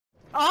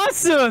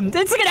awesome!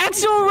 It's like an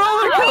actual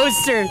roller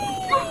coaster.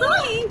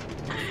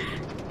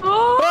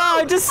 Oh,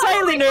 I'm just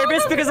slightly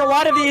nervous because a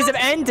lot of these have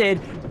ended.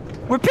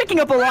 We're picking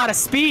up a lot of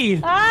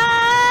speed.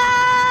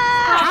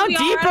 How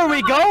deep are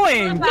we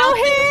going? No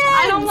hands!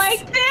 I don't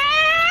like this!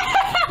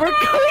 We're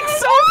going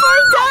so far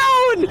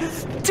down!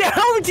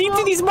 How deep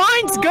do these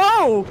mines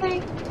go?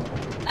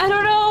 I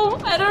don't know.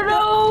 I don't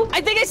know.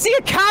 I think I see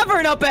a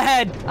cavern up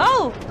ahead.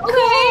 Oh,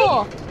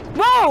 cool.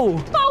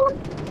 Whoa! Oh.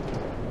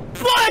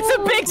 Whoa, it's a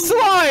big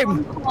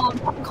slime!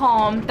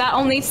 Calm. That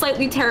only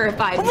slightly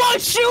terrified me. Whoa,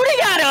 it's shooting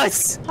at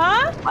us!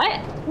 Huh?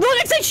 What? Look,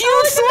 it's a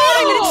huge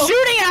slime and it's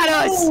shooting at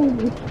us!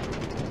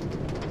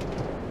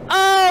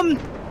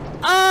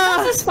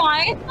 This is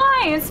fine. It's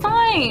fine. It's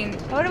fine.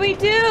 What do we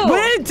do? We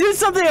need to do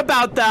something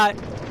about that.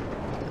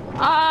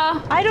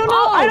 I don't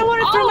know. I don't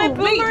want to throw my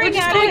boomerang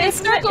at it.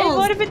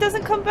 What if it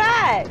doesn't come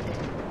back?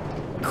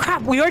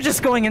 Crap, we are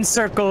just going in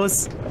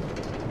circles.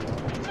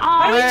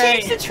 How do we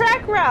change the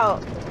track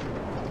route?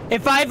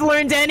 If I've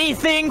learned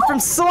anything from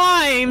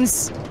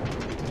slimes,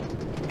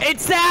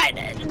 it's that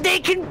they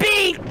can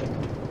be...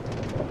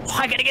 Oh,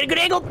 I gotta get a good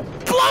angle.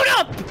 Blown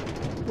up!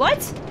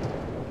 What?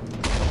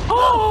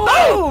 Oh!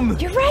 Boom!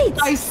 You're right.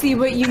 I see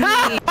what you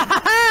mean.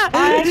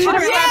 I should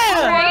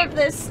have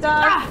this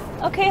stuff.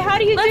 Okay, how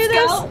do you do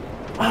this? Oh,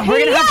 we're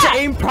gonna have to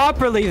aim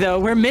properly, though.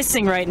 We're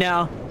missing right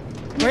now.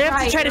 We're gonna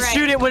have to try to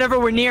shoot it whenever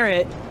we're near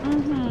it.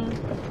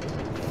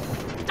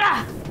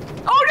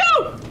 Oh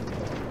no!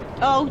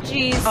 Oh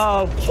jeez.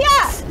 Oh.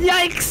 Yeah!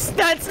 Yikes!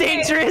 That's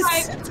dangerous!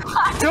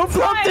 Don't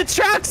blow up the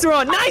tracks we're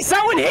on! Nice!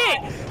 That one hit!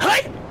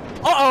 Hi!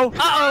 Uh-oh!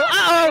 Uh-oh!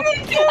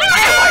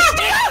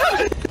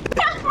 Uh-oh!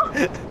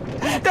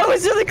 That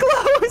was really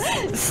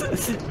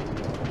close!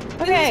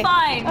 Okay.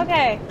 Fine.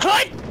 Okay.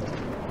 Hi!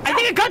 I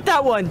think I got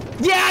that one!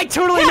 Yeah, I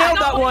totally nailed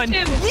that one!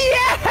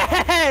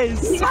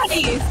 Yes!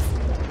 Nice!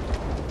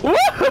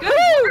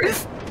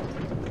 Woohoo!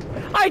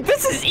 Alright,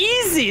 this is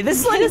easy! This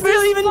is like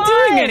barely even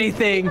doing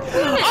anything!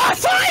 Oh,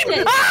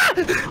 slime! Ah!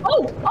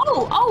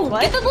 Oh!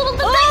 What? Get the little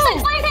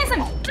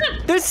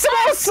slime! There's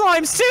small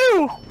slimes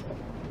too!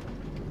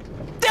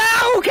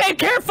 Ah, okay,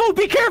 careful!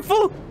 Be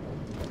careful!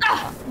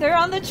 They're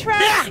on the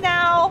tracks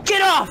now!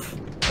 Get off!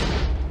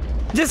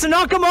 Just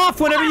knock them off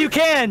whenever you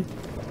can!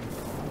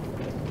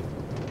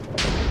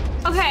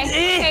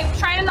 Okay,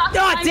 try to knock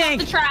off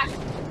the track.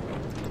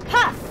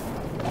 Ha!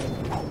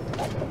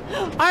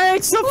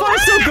 Alright, so far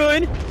so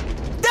good!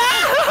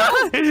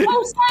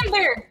 Oh, slime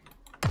bear!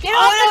 Get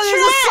off the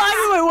there's a slime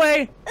in my way!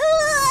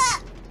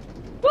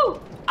 Woo!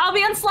 I'll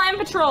be on slime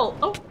patrol.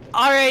 Oh.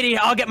 Alrighty,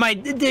 I'll get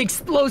the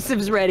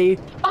explosives ready.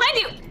 Behind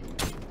you!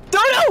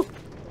 No!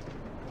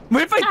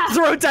 What if I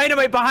throw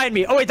dynamite behind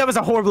me? Oh wait, that was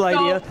a horrible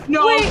idea.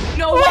 No,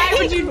 why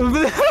would you?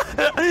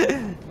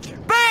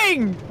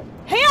 Bang!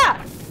 Hey-ya!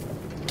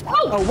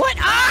 Oh, what?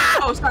 Ah!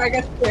 Oh, sorry,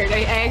 I got scared.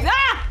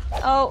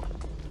 Oh.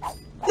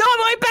 No, I'm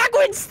going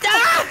backwards!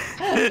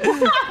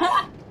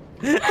 Ah!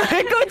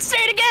 I'm going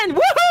straight again!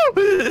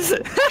 Woohoo!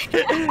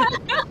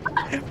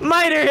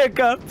 Minor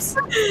hiccups.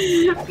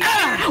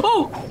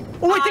 Oh,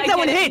 I think that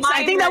one hits.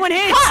 I think that one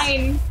hits.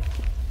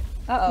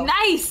 Uh-oh.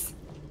 Nice.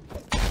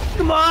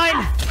 Come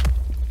on.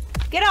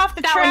 Get off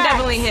the track. track. That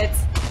one definitely hits.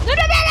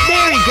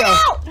 There you go.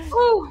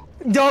 Ooh.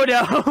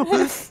 Dodo.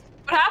 What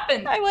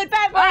happened? I went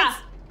backwards.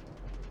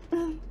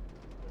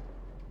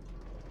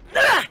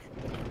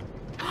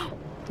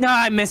 No,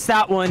 I missed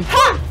that one.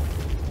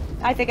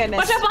 I think I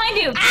missed. Watch out behind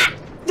you.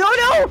 No!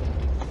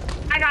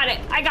 I got it.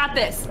 I got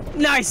this.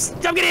 Nice.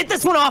 I'm gonna hit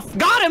this one off.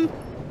 Got him.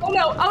 Oh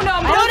no! I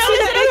don't see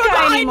the big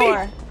guy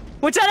anymore.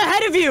 What's out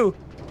ahead of you?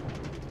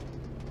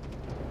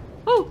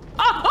 Oh!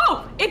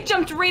 It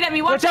jumped right at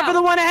me. Watch out for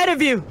the one ahead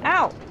of you.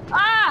 Ow.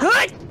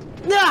 I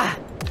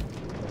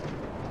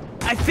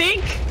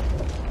think.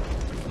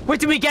 Wait,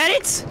 did we get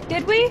it?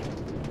 Did we?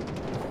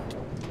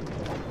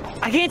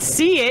 I can't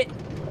see it.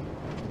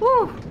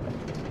 Whew.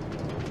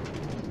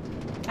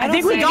 I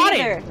think we got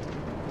it.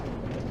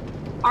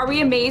 Are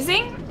we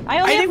amazing?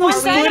 I think we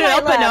split it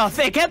up enough.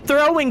 It kept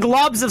throwing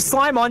globs of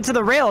slime onto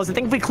the rails. I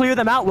think if we clear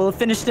them out, we'll have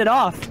finished it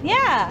off.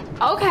 Yeah.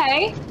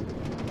 Okay.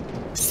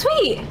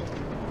 Sweet.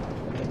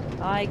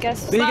 I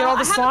guess. Did you get all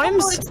the I have a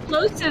couple slimes?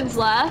 explosives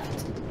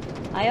left.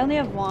 I only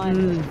have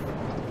one.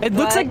 It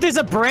looks like there's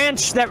a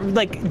branch that,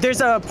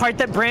 there's a part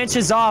that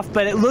branches off,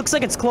 but it looks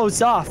like it's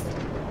closed off.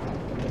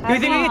 Do you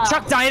think we can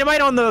chuck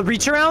dynamite on the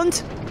reach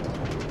around?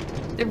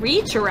 The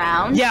reach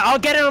around? Yeah, I'll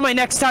get it on my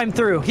next time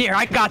through. Here,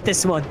 I got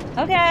this one.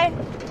 Okay.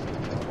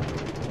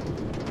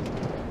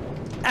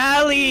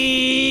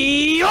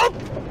 Alley-oop!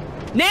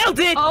 Nailed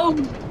it! Oh,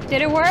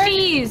 did it work?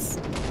 Jeez.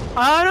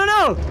 I don't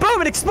know.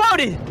 Boom, it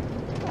exploded.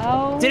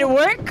 Oh. Did it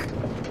work?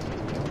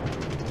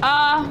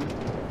 I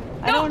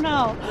don't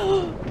know.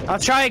 I'll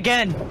try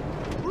again.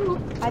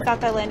 I thought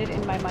that landed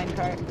in my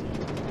minecart.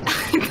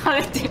 I thought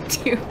it did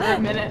too for a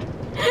minute.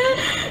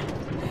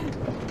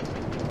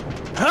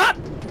 Huh?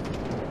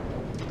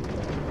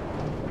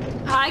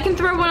 I can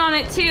throw one on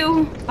it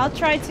too. I'll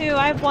try to.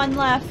 I have one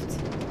left.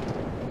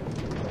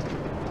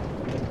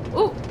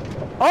 Ooh.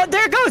 Oh,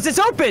 there it goes. It's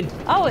open.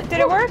 Oh, did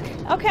it work?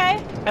 Okay.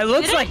 It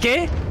looks like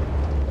it.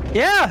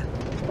 Yeah.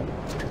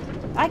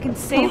 I can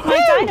save my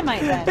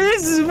dynamite then.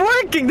 This is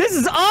working. This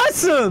is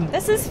awesome.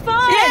 This is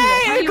fun.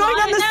 Yay! We're going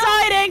on the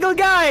side angle,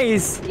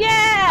 guys.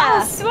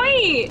 Yeah. Oh,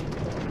 sweet.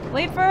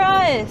 Wait for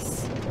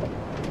us.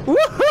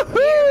 Woohoo!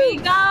 Here we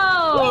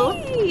go.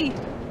 Whee!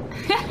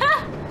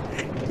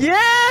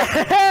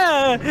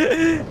 Yeah!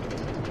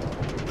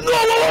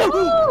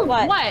 Ooh,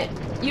 What?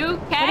 You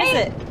okay? What is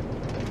it?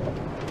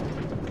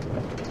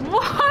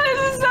 What?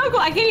 This is so cool.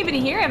 I can't even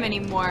hear him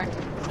anymore.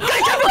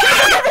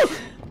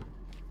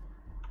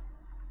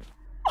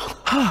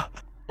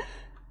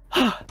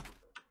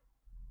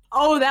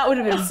 Oh, that would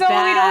have been So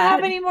bad. we don't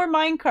have any more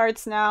mine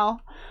carts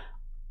now.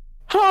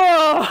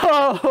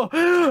 Oh!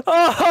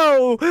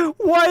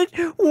 What?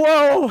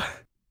 Whoa!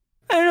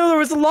 I didn't know there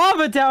was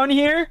lava down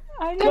here.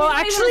 I know. Well, not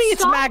actually, even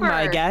it's magma,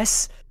 I stopper.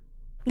 guess.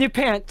 You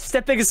can't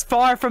stepping as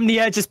far from the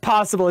edge as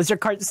possible as your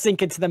cart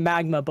sink into the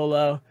magma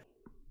below.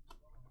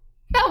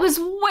 That was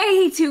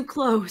way too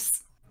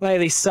close.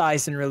 Riley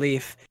sighs in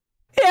relief.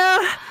 Yeah,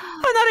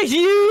 I'm not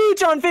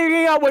huge on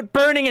figuring out what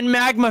burning in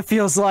magma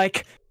feels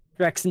like.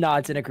 Rex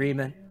nods in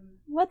agreement.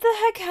 What the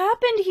heck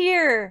happened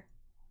here?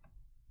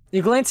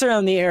 You glance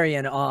around the area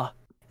in awe.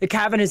 The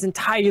cavern is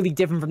entirely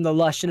different from the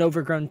lush and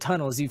overgrown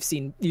tunnels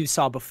you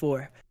saw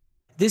before.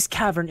 This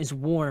cavern is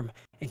warm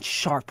and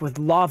sharp, with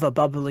lava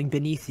bubbling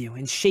beneath you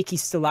and shaky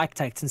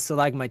stalactites and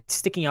stalagmites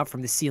sticking out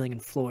from the ceiling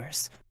and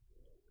floors.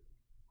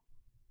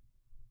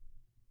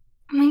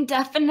 We're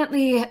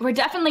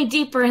definitely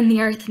deeper in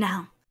the earth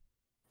now.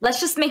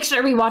 Let's just make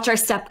sure we watch our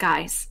step,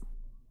 guys.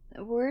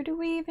 Where do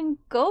we even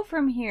go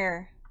from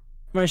here?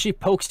 Marshie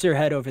pokes her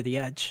head over the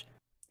edge.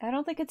 I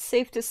don't think it's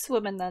safe to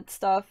swim in that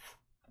stuff.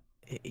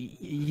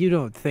 You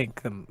don't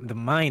think the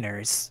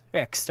miners...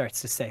 Rex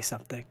starts to say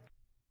something.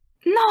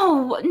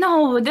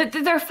 No,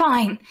 they're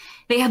fine.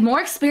 They have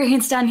more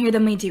experience down here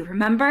than we do,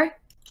 remember?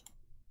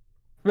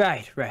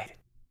 Right.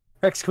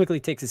 Rex quickly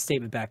takes his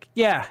statement back.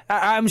 Yeah,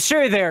 I'm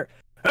sure they're...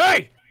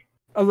 Hey!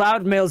 A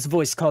loud male's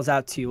voice calls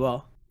out to you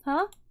all.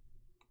 Huh?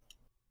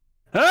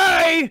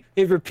 Hey!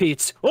 It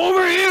repeats.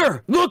 Over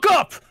here! Look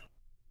up!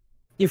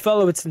 You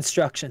follow its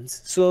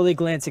instructions, slowly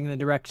glancing in the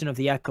direction of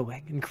the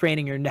echoing and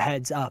craning your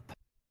heads up.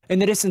 In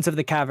the distance of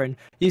the cavern,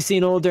 you see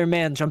an older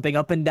man jumping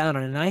up and down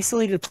on an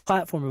isolated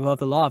platform above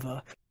the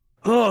lava.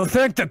 Oh,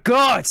 thank the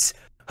gods!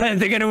 I didn't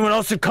think anyone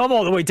else would come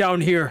all the way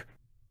down here.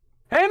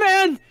 Hey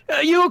man,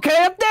 you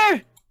okay up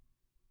there?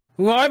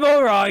 Well, I'm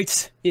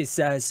alright, he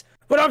says.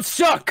 But I'm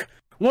stuck!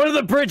 One of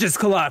the bridges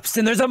collapsed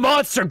and there's a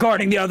monster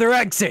guarding the other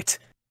exit.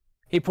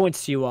 He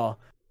points to you all.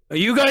 Are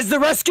you guys the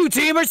rescue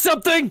team or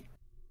something?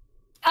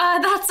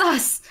 That's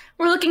us.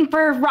 We're looking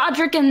for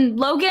Roderick and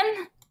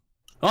Logan.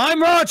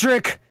 I'm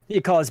Roderick, he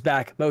calls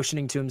back,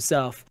 motioning to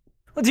himself.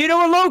 Well, do you know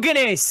where Logan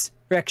is?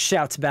 Rex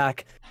shouts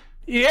back.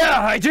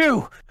 Yeah, I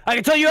do. I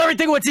can tell you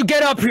everything once you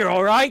get up here,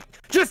 alright?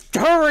 Just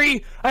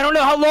hurry! I don't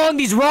know how long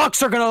these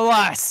rocks are gonna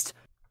last.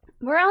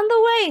 We're on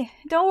the way.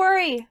 Don't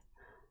worry.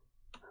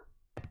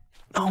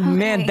 Oh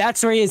man,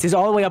 that's where he is. He's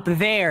all the way up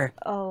there.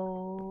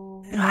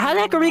 Oh. How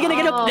the heck are we gonna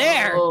get up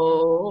there?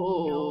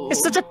 Oh.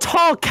 It's such a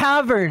tall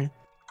cavern.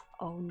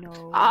 Oh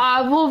no.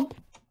 We'll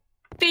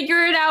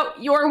figure it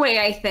out your way,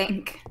 I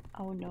think.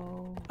 Oh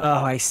no.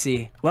 Oh, I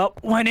see. Well,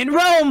 when in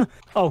Rome!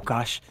 Oh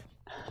gosh.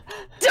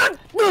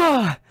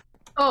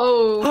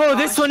 Oh,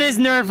 this one is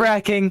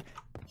nerve-wracking.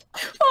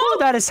 Oh,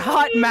 that is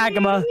hot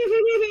magma.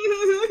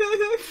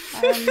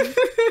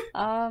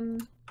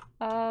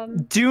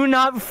 Do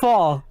not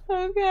fall.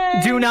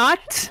 Okay. Do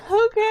not.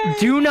 Okay.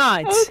 Do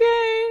not.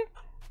 Okay.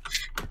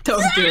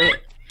 Don't do it.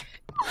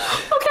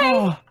 Okay.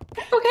 Oh.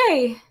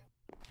 Okay.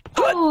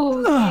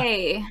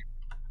 Okay.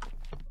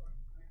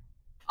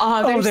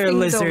 Oh, there's they're things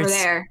lizards. over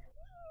there.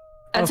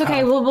 That's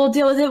Okay. okay. We'll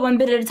deal with it one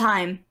bit at a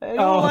time. I don't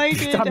Oh,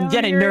 like it I'm down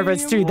getting here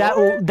nervous too.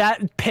 anymore.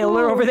 That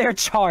pillar over there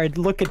charred.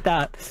 Look at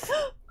that.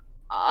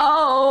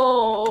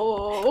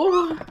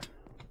 Oh.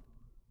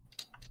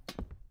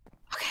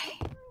 Okay.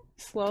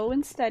 Slow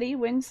and steady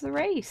wins the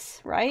race,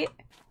 right?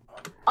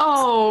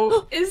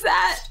 Oh, is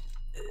that?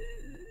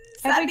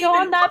 If we go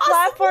on that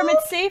platform,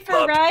 it's safer,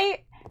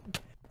 right?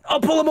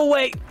 I'll pull him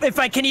away if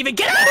I can even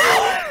get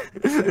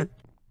him.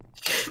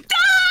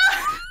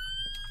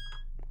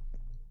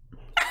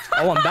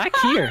 Oh, I'm back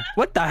here.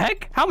 What the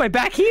heck? How am I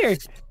back here?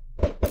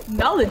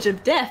 Knowledge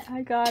of death.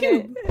 I got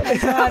it. I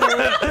got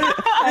it.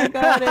 I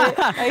got it. I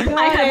got I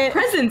got it.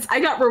 presents. I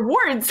got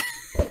rewards.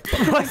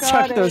 Let's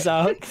got check those it.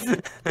 out.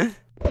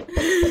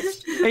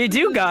 You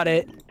do got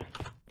it.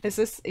 Is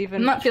this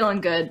even? I'm not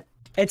feeling good.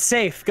 It's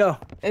safe. Go.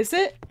 Is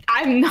it?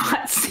 I'm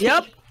not safe.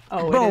 Yep.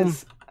 Oh, Boom. it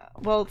is.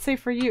 Well, it's safe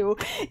for you.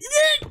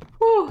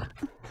 Whew.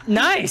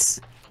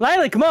 Nice.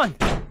 Lily, come on.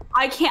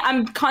 I can't.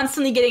 I'm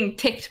constantly getting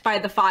picked by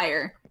the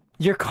fire.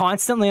 You're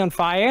constantly on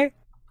fire?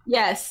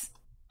 Yes.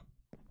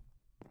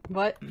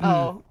 What?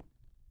 Oh.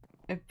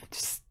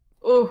 Just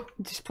Oh.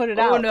 put it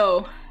out. Oh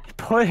no.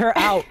 Put her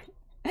out.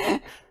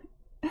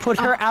 Put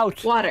her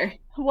out. Water.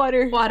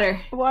 Water. Water.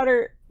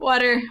 Water.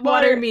 Water.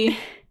 Water me.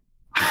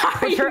 How are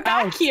Put you her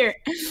back out. here?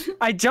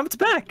 I jumped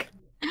back.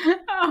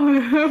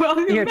 Oh,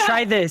 welcome Here, back.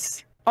 try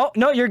this. Oh,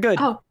 no, you're good.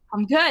 Oh,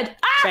 I'm good.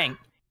 Ah! Bang.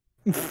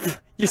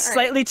 You're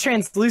slightly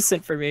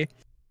translucent for me.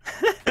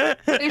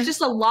 There's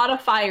just a lot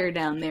of fire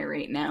down there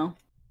right now.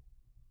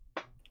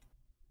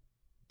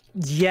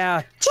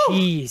 Yeah,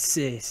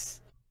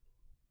 Jesus.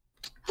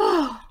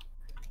 All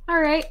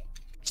right.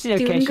 She's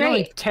okay. Doing She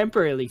only great.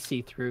 temporarily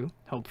see through,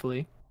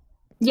 hopefully.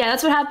 Yeah,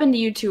 that's what happened to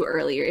you two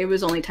earlier. It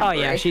was only Oh,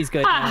 temporary. yeah, she's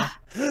good Ah.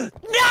 now.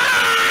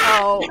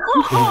 Oh.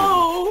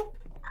 Oh!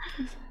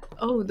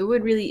 Oh, the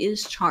wood really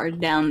is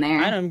charred down there.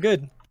 I'm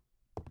good.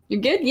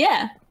 You're good?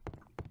 Yeah.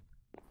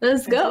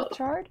 Let's Is go. it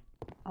charred?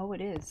 Oh,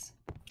 it is.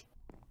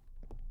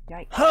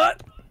 Yikes. Huh!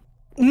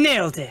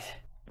 Nailed it.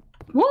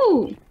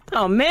 Woo!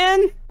 Oh,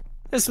 man.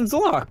 This one's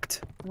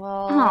locked.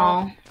 Well.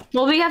 Oh.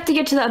 Well, we have to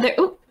get to the other.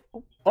 Ooh.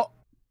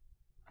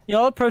 You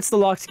all approach the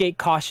locked gate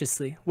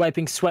cautiously,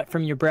 wiping sweat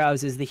from your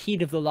brows as the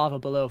heat of the lava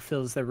below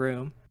fills the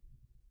room.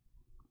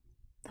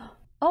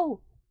 Oh,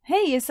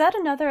 hey, is that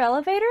another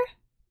elevator?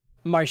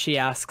 Marshie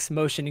asks,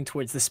 motioning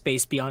towards the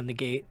space beyond the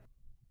gate.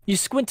 You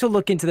squint to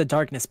look into the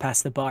darkness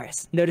past the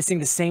bars, noticing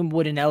the same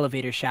wooden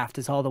elevator shaft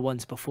as all the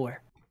ones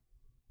before.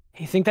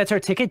 You think that's our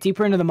ticket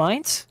deeper into the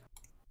mines?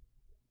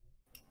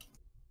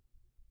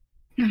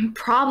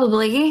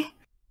 Probably.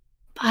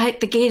 But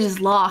the gate is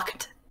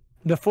locked.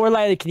 Before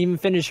Lila can even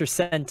finish her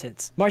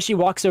sentence, Marshie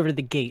walks over to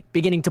the gate,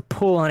 beginning to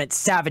pull on it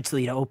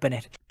savagely to open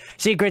it.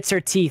 She grits her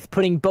teeth,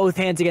 putting both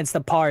hands against the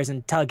bars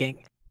and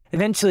tugging.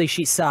 Eventually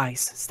she sighs,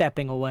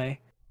 stepping away.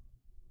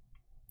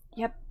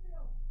 Yep.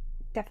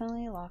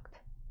 Definitely locked.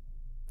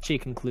 She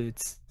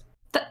concludes.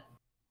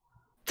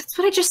 That's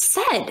what I just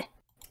said.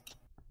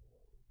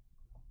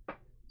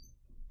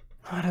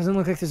 Oh, it doesn't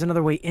look like there's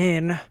another way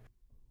in.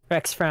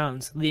 Rex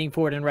frowns, leaning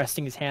forward and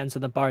resting his hands where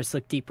the bars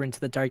look deeper into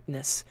the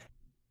darkness.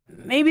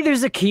 Maybe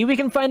there's a key we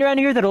can find around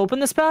here that'll open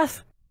this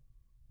path?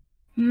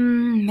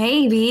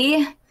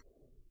 Maybe.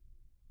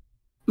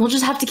 We'll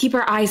just have to keep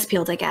our eyes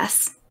peeled, I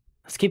guess.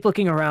 Let's keep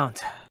looking around.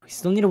 We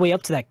still need a way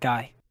up to that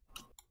guy.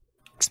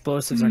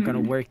 Explosives aren't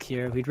going to work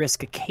here. We'd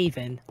risk a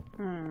cave-in.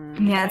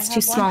 Yeah, it's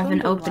too small of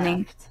an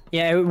opening.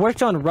 Yeah, it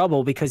worked on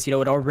rubble because, you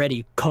know, it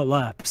already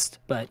collapsed,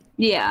 but...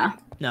 Yeah.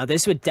 No,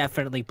 this would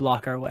definitely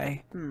block our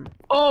way.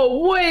 Oh,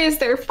 what is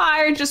there?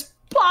 Fire just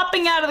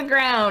plopping out of the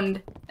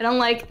ground. I don't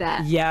like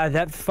that. Yeah,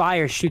 that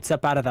fire shoots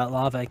up out of that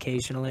lava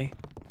occasionally.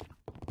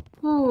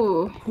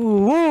 Ooh.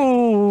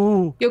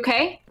 Ooh. You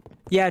okay?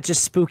 Yeah,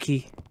 just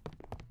spooky.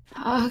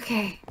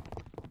 Okay.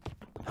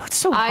 Oh, it's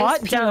so Eyes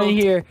hot down peeled.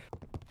 here.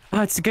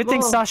 Oh, it's a good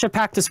thing Whoa. Sasha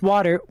packed us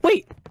water.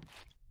 Wait!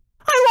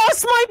 I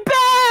lost my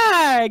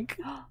bag!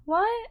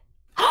 What?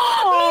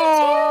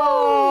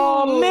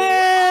 Oh,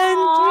 man!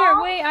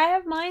 Here, wait, I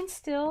have mine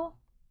still.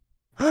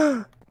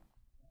 Do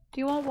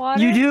you want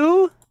water? You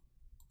do?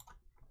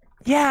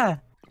 Yeah.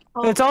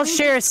 Oh, Let's all let me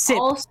share a just sip.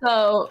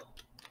 Also,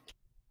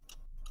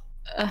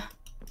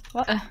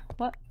 What?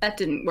 What? that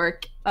didn't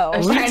work. Oh. I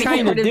was What are you trying to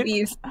trying get to rid of do?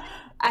 these.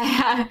 I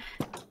have.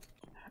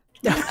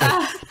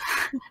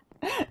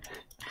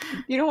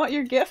 You don't want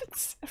your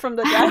gifts from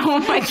the I death? don't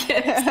want my gifts.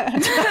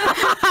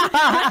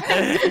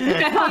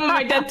 I don't want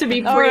my death to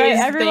be praised. All right,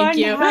 everyone Thank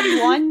you.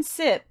 have one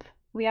sip.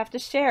 We have to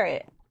share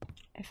it.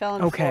 I fell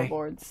on the Okay.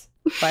 floorboards.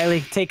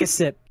 Riley, take a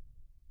sip.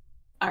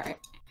 All right.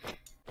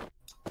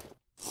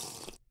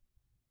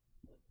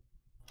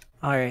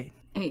 All right.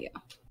 There you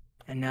go.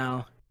 And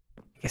now,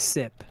 take a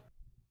sip.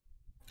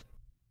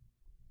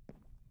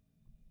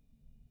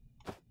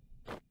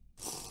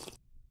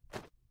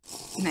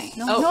 Nice.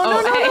 No, oh, no, oh,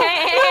 no, no, hey, no. hey,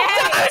 hey, hey.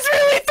 I was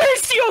really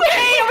thirsty,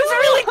 okay? I was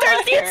really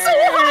thirsty. It's so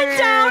hot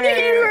down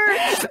here.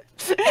 It's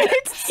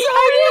so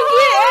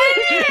hot.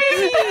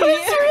 It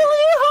was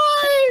really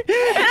hot.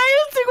 And I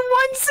just took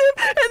one sip,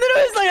 and then I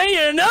was like, I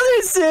need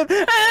another sip,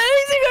 and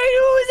I think I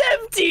knew it was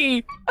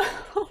empty.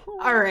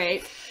 All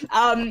right.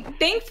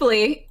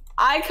 Thankfully,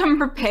 I come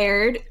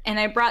prepared, and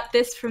I brought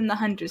this from the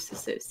Hunters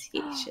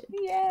Association.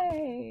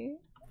 Yay.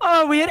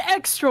 Oh, we had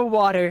extra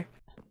water.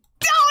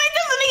 No, it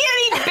doesn't get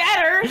any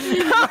better.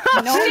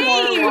 No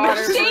Shame, more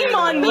water. shame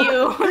on you.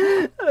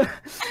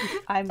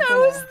 I'm I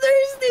was gonna...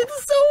 thirsty.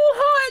 It's so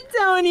hot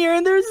down here,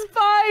 and there's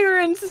fire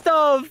and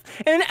stuff.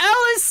 And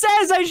Alice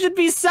says I should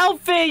be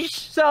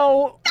selfish,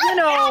 so, you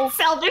know.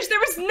 Selfish. There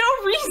was no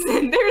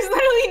reason. There's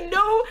literally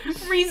no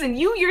reason.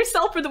 You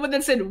yourself were the one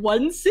that said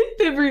one sip,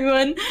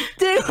 everyone.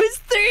 I was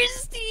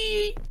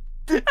thirsty.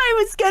 I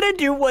was gonna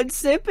do one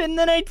sip, and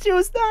then I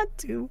chose not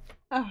to.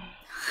 Oh.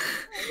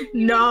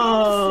 You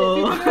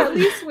No. could have at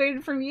least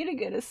waited for me to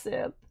get a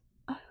sip.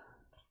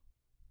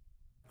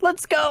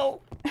 Let's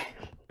go.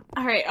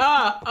 All right.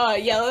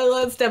 Yeah.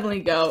 Let's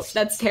definitely go.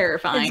 That's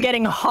terrifying. It's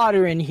getting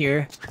hotter in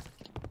here.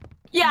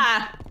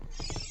 Yeah.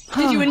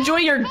 Did you enjoy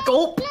your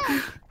gulp?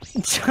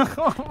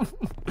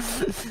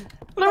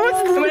 There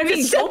was When I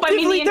mean gulp, I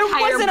mean the there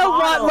entire wasn't a lot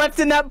bottle. left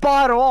in that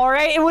bottle,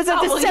 alright? It was a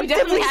Oh, well, you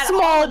definitely deceptively had all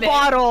small of it.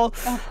 bottle.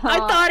 Uh-huh. I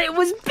thought it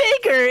was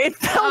bigger. It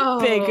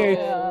felt bigger.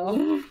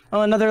 Oh.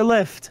 Oh, another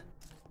lift.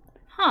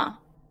 Huh.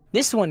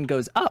 This one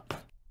goes up.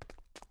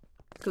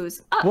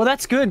 Goes up. Well,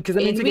 that's good, because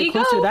that means In we we get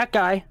closer to go. that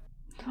guy.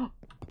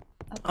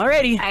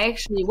 Alrighty. I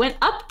actually went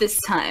up this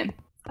time.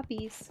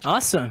 Puppies.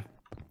 Awesome.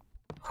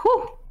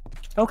 Whew.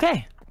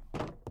 Okay.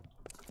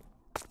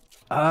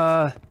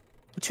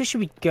 Which way should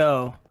we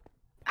go?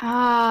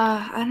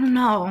 I don't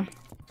know.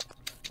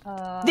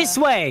 This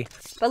way!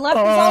 But left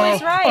is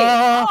always right.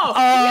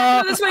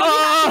 Yeah, this way.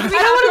 I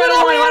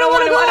don't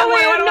want to go. I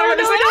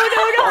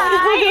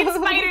hate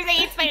spiders. I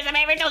hate spiders. Have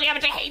I ever told you how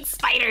much I hate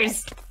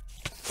spiders?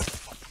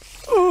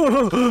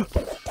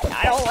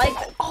 I don't like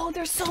them. Oh,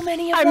 there's so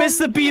many of them. I miss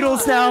the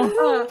beetles now.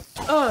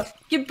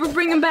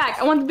 Bring them back.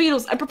 I want the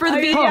beetles. I prefer the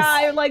beetles. Yeah,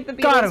 I like the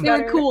beetles. Got 'em. They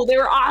were cool. They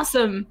were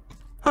awesome.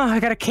 Oh, I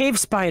got a cave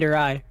spider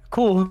eye.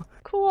 Cool.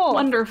 Cool.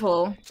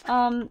 Wonderful.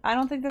 I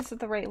don't think this is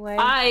the right way.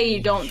 I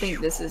don't think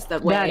this is the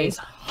way. That is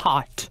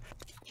hot.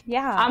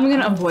 Yeah. I'm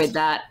gonna avoid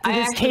that. Did I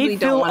this actually cave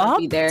don't fill want to up?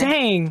 be there.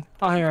 Dang.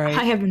 Alright.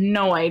 I have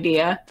no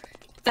idea.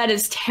 That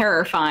is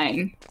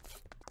terrifying.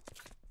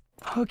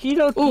 Okie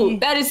dokie. Ooh,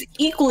 that is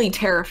equally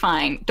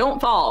terrifying. Don't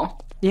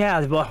fall.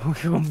 Yeah, well,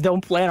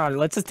 don't plan on it.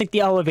 Let's just take the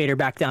elevator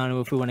back down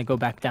if we want to go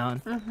back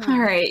down. All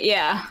right,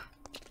 yeah.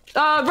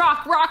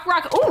 Rock.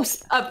 Ooh,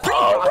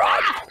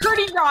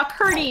 pretty rock.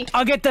 Hurdy.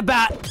 I'll get the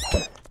bat.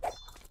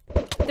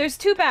 There's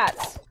 2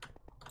 bats.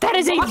 That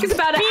is Rock is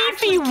about to beefy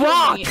actually kill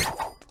rock. me.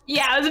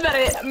 Yeah, it was about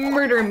to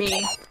murder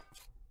me.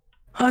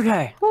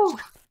 Okay. Whew.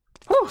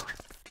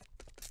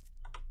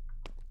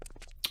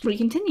 We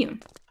continue.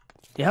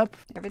 Yep.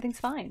 Everything's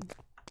fine.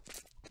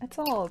 That's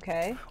all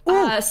okay.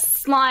 Ooh,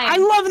 Slime. I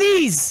love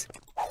these.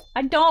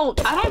 I don't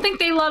think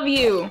they love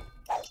you.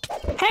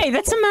 Hey,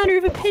 that's a matter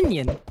of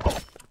opinion.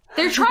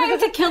 They're trying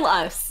to kill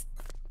us.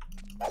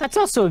 That's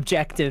also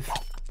objective.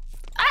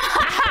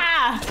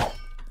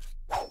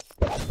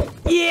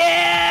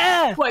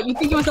 Yeah. What, you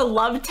think it was a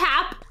love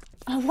tap?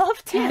 I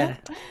love Yeah.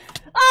 tap.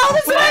 Oh,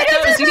 the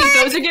spiders! Do you think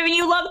those are giving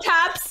you love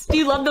taps? Do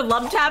you love the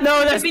love taps?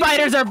 No, the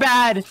spiders are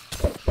bad.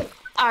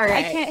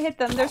 Alright. I can't hit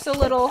them. They're so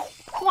little.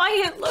 Why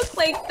it look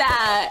like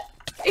that?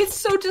 It's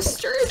so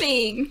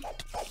disturbing.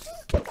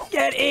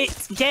 Get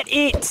it. Get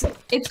it.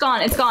 It's gone.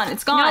 No.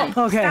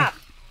 Okay. Stop.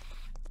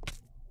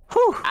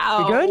 Whew. Ow.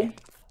 You good?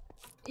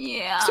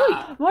 Yeah.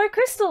 Sweet. More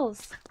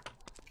crystals.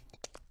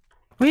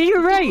 Well,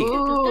 you're right.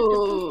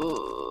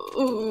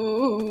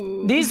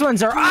 Ooh. These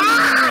ones are.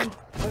 Ah!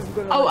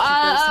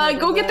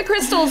 Go get the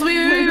crystals.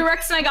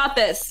 Rex and I got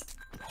this.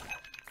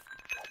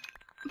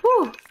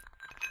 Whew.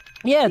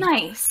 Yeah.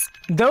 Nice.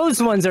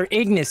 Those ones are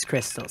Ignis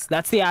crystals.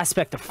 That's the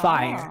aspect of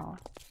fire. Oh.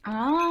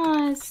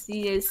 Ah, I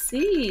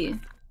see.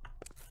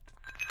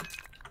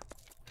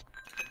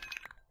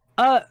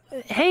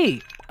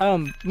 Hey,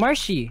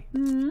 Marshie.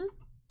 Hmm?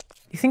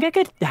 You think I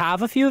could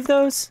have a few of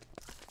those?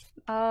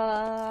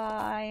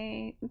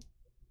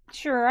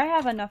 Sure, I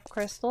have enough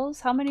crystals.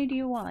 How many do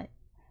you want?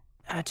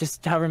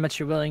 Just however much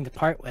you're willing to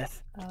part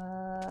with.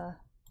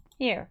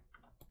 Here.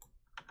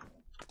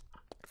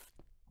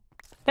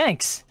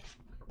 Thanks.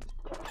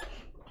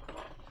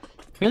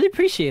 Really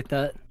appreciate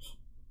that.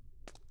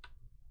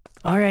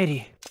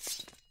 Alrighty.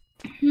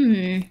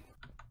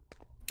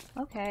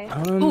 Okay.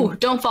 Ooh,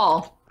 don't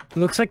fall.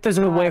 Looks like there's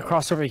a way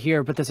across over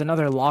here, but there's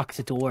another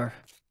locked door.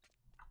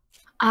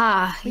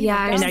 Ah,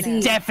 yeah, And I I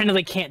see.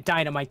 definitely can't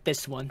dynamite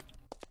this one.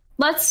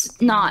 Let's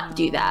not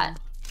do that.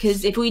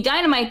 Because if we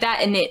dynamite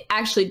that and it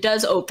actually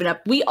does open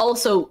up, we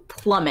also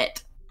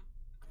plummet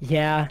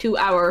Yeah. to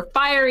our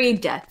fiery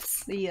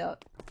deaths.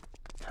 Yep.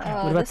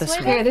 What about this way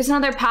one? Here, there's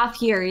another path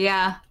here,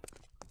 yeah.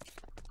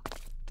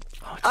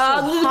 Oh, it's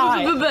so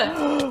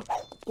hot.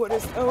 What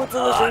is? Oh, it's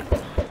a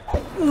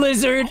lizard.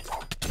 Lizard.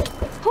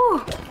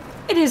 Whew.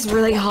 It is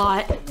really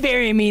hot.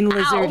 Very mean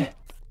lizard.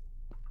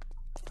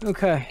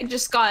 Okay. It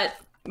just got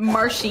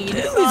marshied.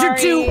 Lizard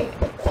too.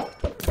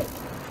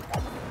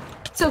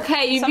 It's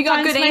okay, you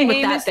got good Sometimes aim my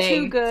with that is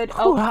thing. Too good.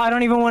 Oh, Oh, I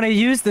don't even want to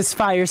use this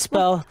fire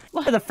spell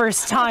for the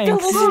first time.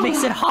 'Cause it makes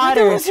it the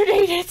hotter. lizard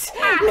ate it.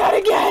 Not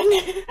again.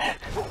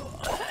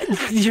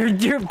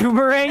 Your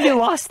boomerang, you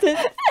lost it?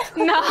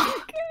 No.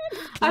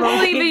 I believe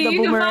Locate you. the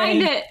You can find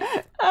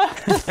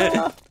boomerang.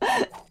 it.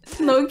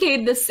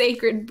 Locate the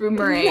sacred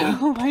boomerang.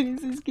 No, why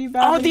does this keep Oh,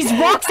 happening? these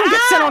rocks will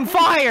get set on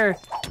fire!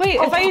 Wait,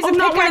 if I use a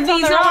not one of pickaxe on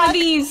these, the not one of rock.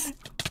 these.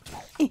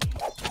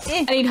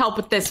 I need help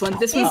with this one.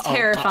 This one's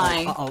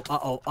terrifying. Uh-oh.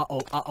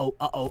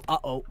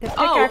 The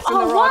pickaxe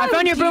on the wow. rock. I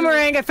found your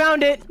boomerang, I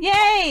found it!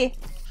 Yay!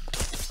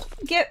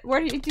 Where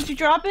did you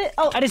drop it?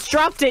 Oh, I just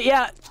dropped it,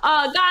 yeah.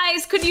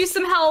 Guys, could use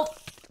some help.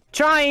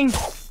 Trying.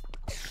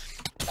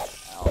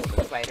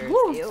 spiders.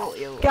 Woo.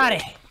 Ew. Got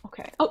it.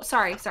 Okay. Oh,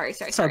 sorry.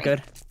 It's all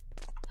good.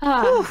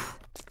 All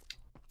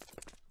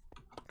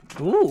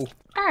Ooh.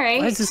 right.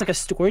 What, is this like a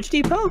storage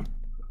depot?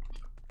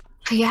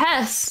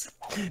 Yes.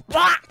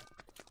 Ah!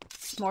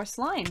 More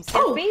slimes.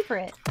 Their Oh.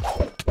 favorite.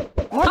 Oh,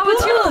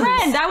 it's your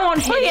friend. I won't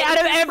hit Look, it. out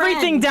of It's your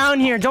everything friend. down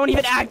here, don't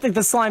even act like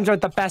the slimes are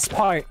the best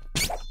part.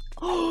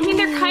 I mean,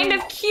 they're kind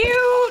of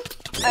cute.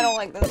 I don't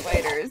like the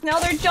spiders. Now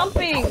they're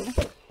jumping.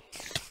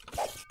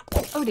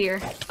 Oh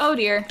dear. Oh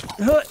dear.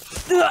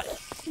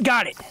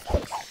 Got it.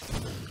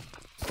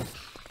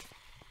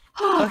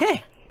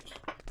 Okay.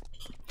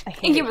 I hate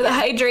Thank you for the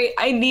hydrate.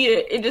 I need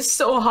it. It is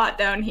so hot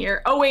down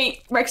here. Oh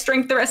wait, Rex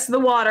drank the rest of the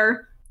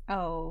water.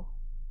 Oh.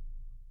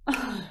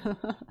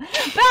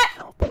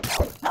 Help.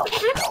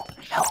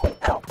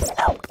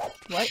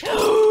 What?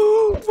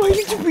 Why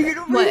did you bring it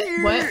over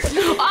here? What?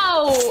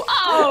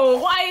 Oh,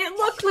 why it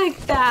look like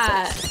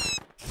that?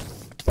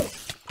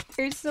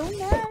 You're so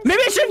nasty.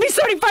 Maybe I shouldn't be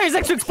starting fires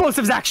next to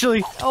explosives,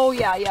 actually. Oh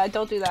yeah,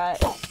 don't do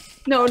that.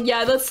 No,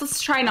 yeah,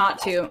 let's try not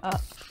to.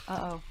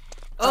 Uh-oh.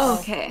 Oh,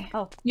 okay.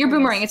 Oh, your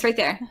boomerang, it's right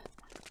there.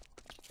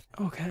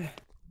 Okay.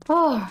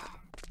 Oh.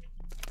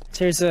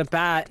 There's a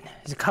bat.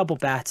 There's a couple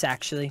bats,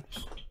 actually.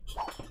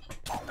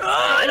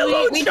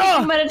 We take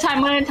them one at a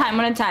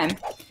time.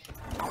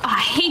 Oh, I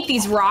hate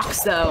these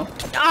rocks, though.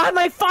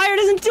 My fire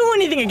doesn't do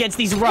anything against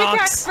these rocks.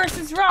 Pickaxe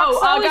versus rocks.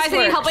 Oh, guys,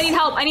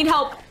 I need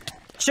help.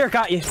 Sure,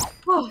 got you.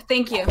 Oh,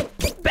 thank you.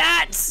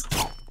 Bats!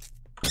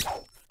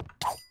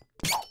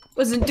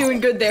 Wasn't doing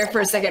good there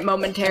for a second I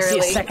momentarily.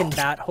 see a second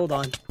bat. Hold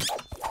on.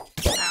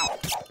 Ow.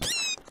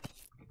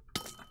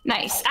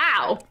 Nice.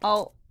 Ow.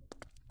 Oh.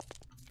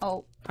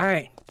 All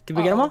right. Did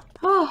we get them all?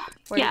 Oh,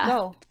 Where'd it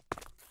go?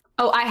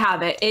 Oh, I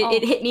have it.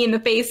 It hit me in the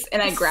face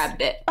and I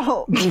grabbed it.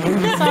 Oh.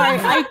 Sorry,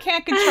 I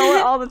can't control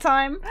it all the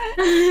time.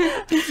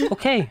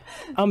 Okay.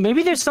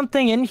 Maybe there's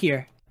something in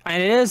here.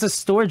 And it is a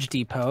storage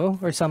depot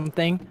or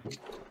something.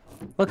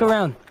 Look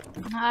around.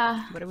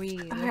 What are we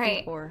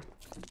looking for?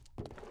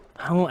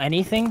 Oh,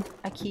 anything?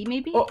 A key,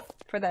 maybe? Oh.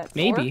 For that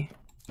Maybe.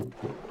 door?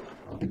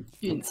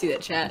 You didn't see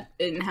that, chat.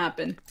 It didn't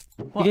happen.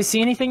 You guys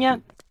see anything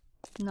yet?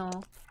 No.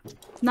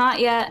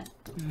 Not yet.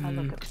 I'll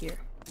look up here.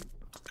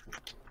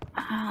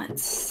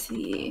 Let's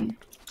see.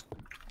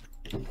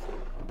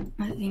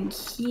 Nothing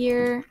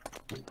here.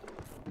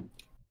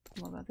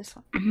 What about this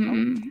one?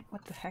 Mm-hmm. Oh,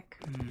 what the heck?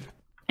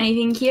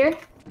 Anything here?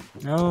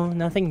 No,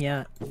 nothing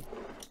yet.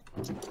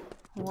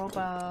 What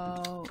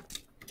about...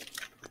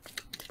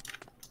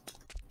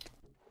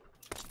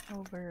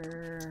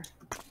 over...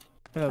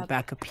 What about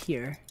back up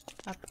here?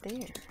 up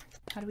there?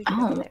 How do we get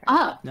up there?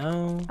 Up.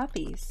 No.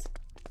 Uppies.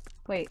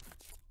 Wait.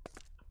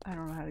 I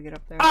don't know how to get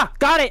up there. Ah,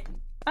 got it!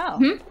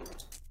 Oh.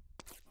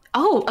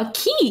 Oh, a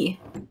key.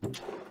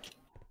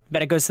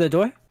 Bet it goes to the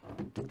door?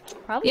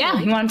 Probably. Yeah,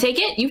 you want to take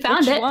it? You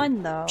found Which it.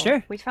 one, though?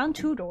 Sure. We found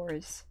 2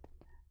 doors.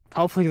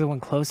 Hopefully the one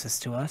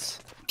closest to us.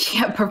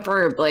 Yeah,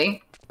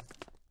 preferably.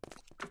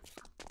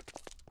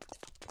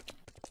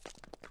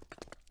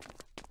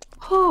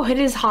 Oh, it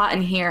is hot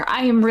in here.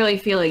 I am really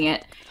feeling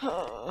it.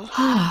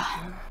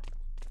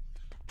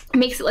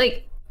 Makes it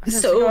like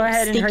so go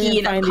ahead and hurry sticky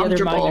and and find the other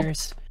uncomfortable.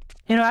 miners.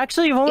 You know,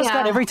 actually, you've almost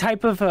got Yeah. every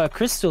type of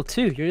crystal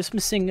too. You're just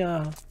missing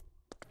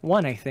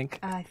one, I think.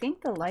 I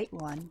think the light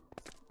one.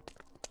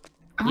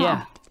 Oh.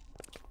 Yeah.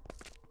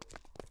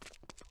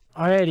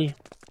 Alrighty.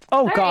 Oh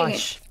Alright.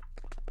 gosh.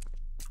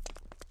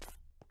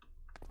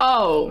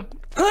 Oh,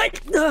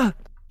 Ugh.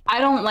 I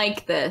don't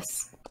like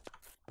this.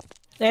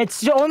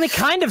 It's only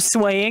kind of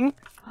swaying.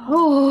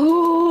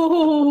 Oh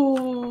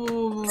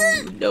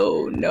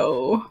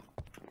no.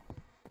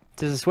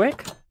 Does this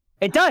work?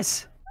 It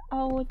does.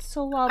 Oh, it's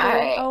so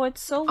wobbly. Oh,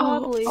 it's so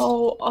wobbly.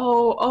 Oh,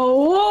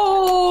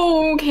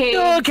 okay.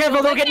 Oh,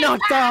 careful! Don't get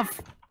knocked off.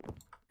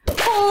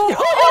 Oh,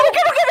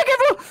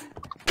 careful.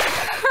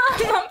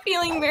 I'm not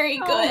feeling very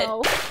good.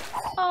 Oh, no.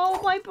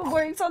 Oh, my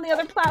boomerang's on the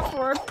other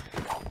platform.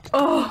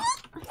 Oh.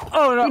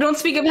 Oh no! We don't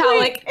speak of how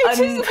like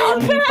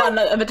unfun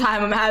of a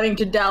time I'm having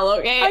to Dell,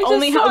 okay?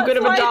 Only how good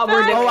of a job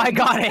we're doing. Oh, I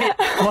got it.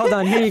 Hold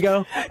on, here you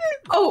go.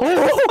 Oh,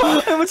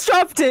 I almost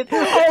dropped it.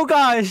 Oh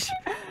gosh.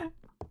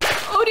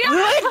 oh dear.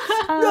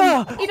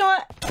 You know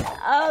what?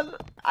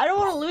 I don't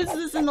want to lose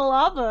this in the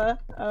lava.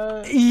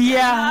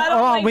 Yeah. I don't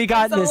Oh, like we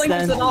got I don't this like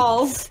then. This at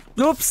all.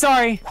 Oops,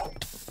 sorry.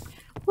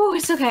 Oh,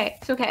 it's okay.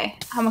 It's okay.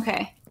 I'm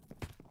okay.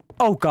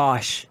 Oh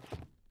gosh.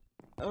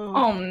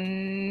 Oh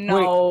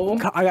no.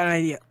 Wait, I got an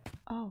idea.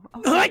 Oh,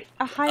 okay.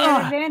 A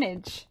higher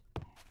advantage.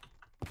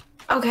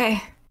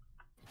 Okay.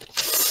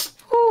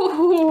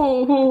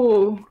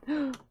 Ooh.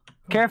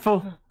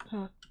 Careful.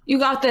 You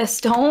got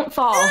this. Don't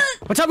fall.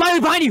 What's up, Miley?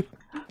 Behind you.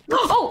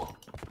 Oh.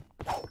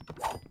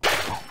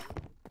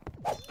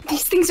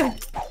 These things are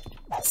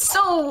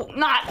so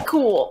not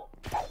cool.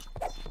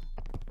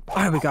 All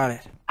right, we got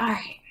it. All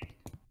right.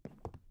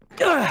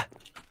 Ugh.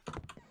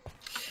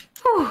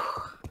 Whew.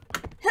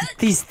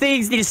 These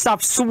things need to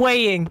stop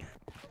swaying.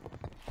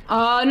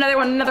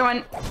 Another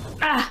one.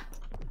 Ah.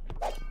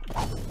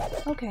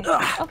 Okay.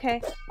 Ugh. Okay.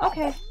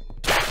 Okay.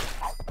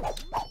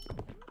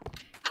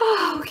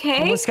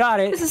 Almost got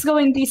it. This is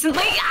going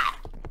decently. Ah.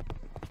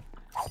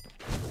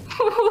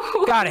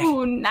 Got it.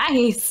 Ooh,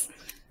 nice.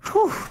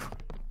 Whew.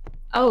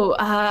 Oh,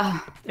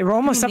 We're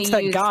almost up to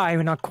that use- guy.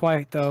 We're not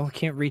quite though.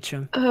 Can't reach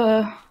him.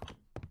 I'm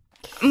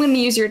gonna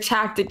use your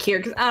tactic here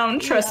because I don't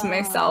trust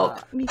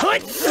myself. Me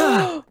Hut! too.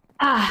 Ugh.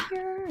 Ah.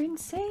 You're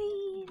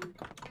insane.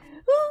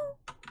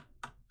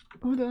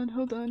 Hold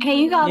on. Hey,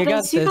 you got You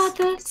got this. You this. got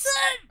this.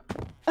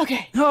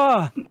 Okay.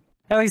 Oh,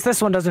 at least this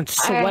one doesn't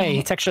sway. Alright.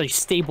 It's actually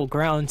stable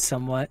ground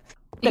somewhat.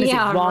 That is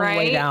Yeah, a long way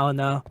right? down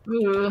though.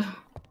 Ugh.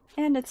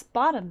 And it's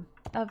bottom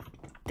of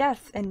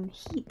death and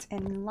heat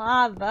and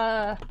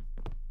lava.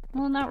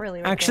 Well, not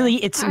really. Right Actually,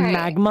 there. it's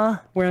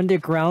magma. We're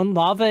underground.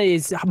 Lava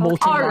is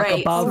molten rock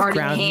above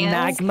ground.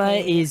 Magma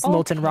is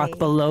molten rock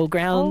below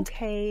ground.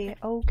 Okay.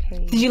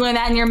 Did you learn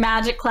that in your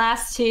magic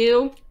class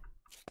too?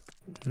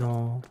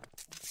 No.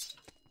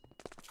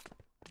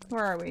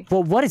 Where are we?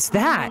 Well, what is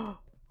that?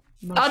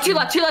 Oh, to your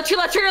left, to your left, to your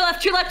left, to your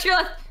left, to your left, to your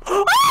left.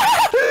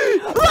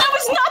 That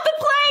was not the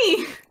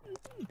play!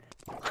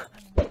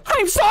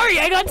 I'm sorry,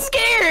 I got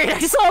scared! I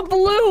saw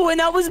blue and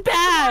that was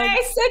bad!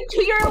 I said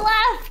to your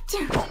left!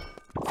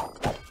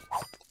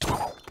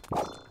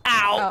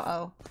 Ow!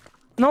 Uh-oh.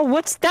 No,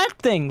 what's that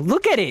thing?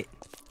 Look at it!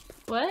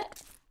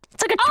 What?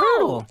 It's like a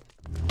turtle!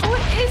 What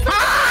is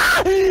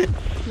that?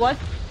 What?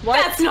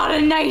 That's not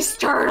a nice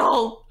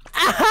turtle!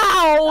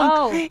 Ow!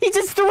 Oh. He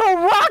just threw a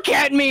rock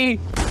at me!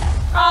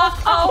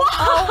 Oh.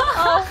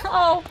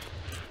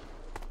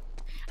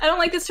 I don't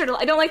like this turtle.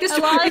 I don't like this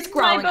turtle. It's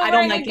growling. I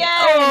don't like it.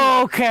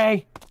 Oh,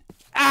 okay.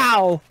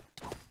 Ow!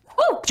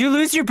 Oh. Did you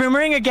lose your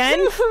boomerang again?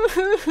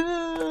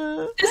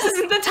 This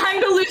isn't the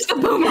time to lose the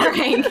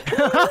boomerang.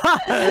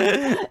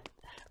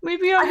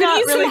 Maybe I'm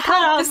not really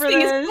cut out for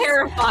this. Is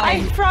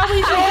terrifying. I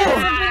probably should do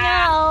something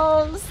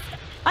else.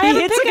 I have a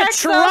pickaxe, like a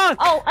truck.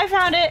 Oh, I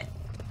found it.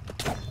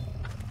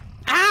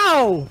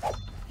 Ow!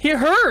 It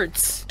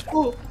hurts.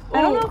 Ooh. I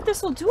don't know if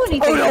this will do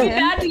anything. Oh no!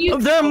 Bad to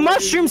use. There are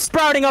mushrooms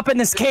sprouting up in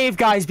this cave,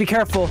 guys. Be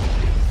careful.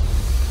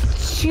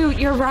 Shoot,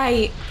 you're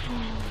right.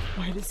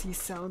 Why does he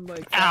sound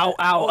like that? Ow!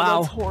 Ow!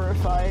 Ow! That's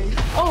horrifying.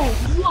 Oh,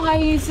 why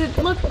does it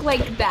look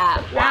like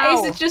that? Why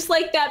is it just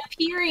like that?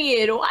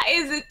 Period. Why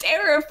is it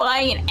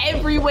terrifying in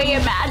every way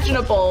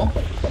imaginable?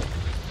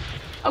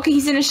 Okay,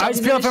 he's in a shell. I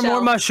was feeling for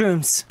more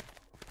mushrooms.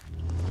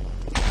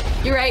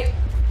 You're right.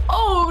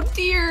 Oh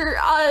dear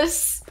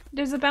us.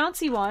 There's a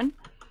bouncy one.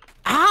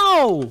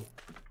 Ow!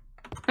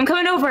 I'm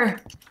coming over.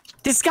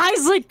 This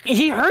guy's like,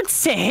 he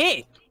hurts to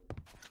hit.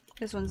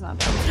 This one's not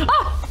bouncy.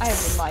 Oh! I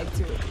have been lied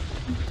to.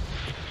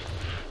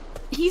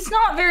 He's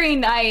not very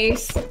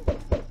nice.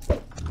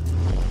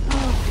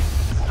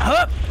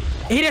 Huh?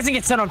 He doesn't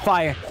get set on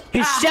fire.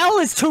 His shell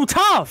is too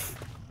tough.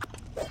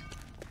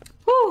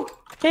 Whew.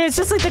 Yeah, it's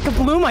just like the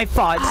kabloom I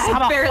fought. Just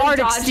have a hard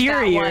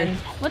exterior.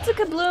 What's a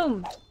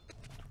kabloom?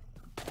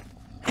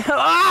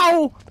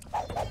 Ow!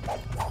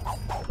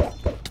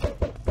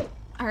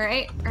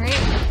 Alright.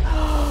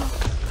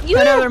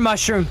 Another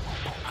mushroom.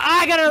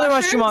 I got another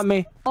mushroom on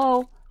me.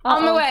 Oh.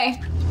 On the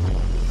way.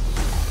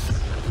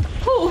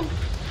 Whew.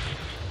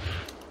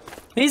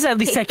 These at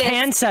least I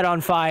can set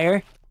on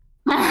fire.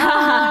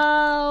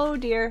 Oh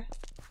dear.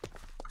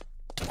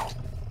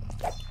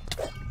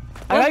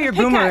 I got your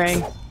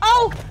boomerang.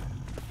 Oh!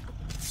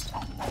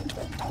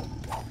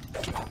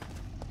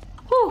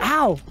 Whew.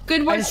 Ow!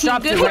 Good work. I just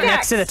dropped Good it work. right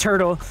next to the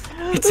turtle.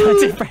 It's so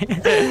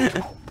different.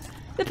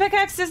 The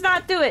pickaxe does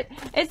not do it.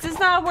 It does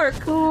not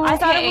work. Ooh, I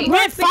thought it would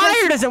Man, work.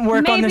 fire doesn't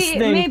work on this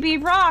thing. Maybe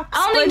rocks.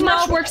 I don't think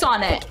much works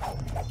on it.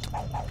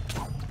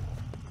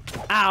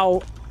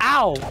 Ow!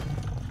 Ow!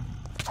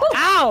 Whew.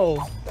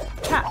 Ow!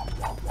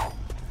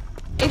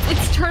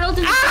 It's turtle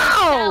to the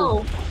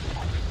Ow!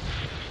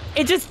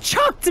 It just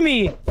chucked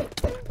me!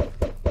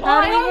 Oh,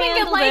 I don't think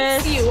it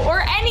likes you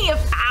or any of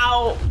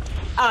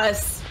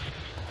us.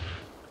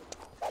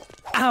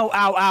 Ow,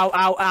 ow, ow,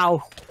 ow,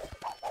 ow.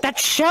 That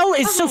shell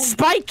is so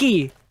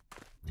spiky!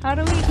 How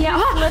do we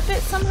flip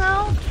it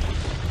somehow?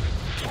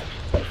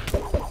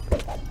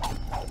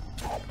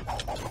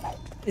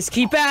 Just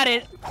keep at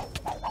it.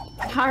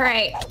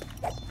 Alright.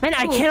 Man,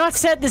 I cannot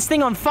set this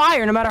thing on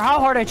fire no matter how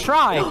hard I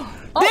try.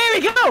 There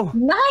we go!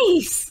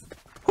 Nice!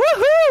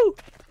 Woohoo!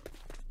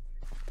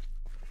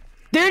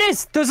 There it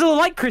is! Those are the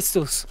light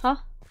crystals. Huh?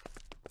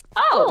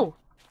 Oh!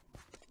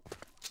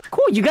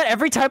 Cool, you got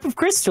every type of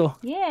crystal.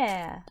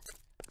 Yeah.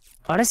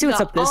 I want to see what's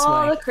up this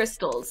all way. the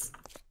crystals.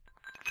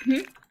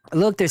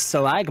 Look, there's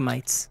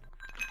stalagmites.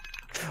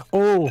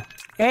 Oh,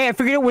 hey, I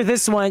forget where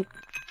this went.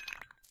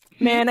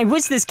 Man, I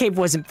wish this cave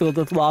wasn't filled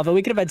with lava.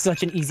 We could have had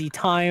such an easy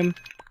time.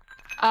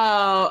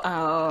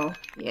 Oh,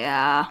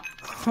 yeah.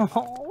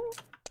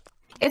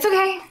 It's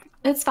okay.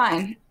 It's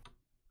fine.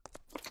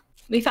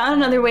 We found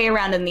another way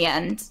around in the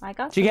end. I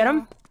got. Did you get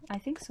him? I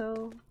think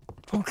so.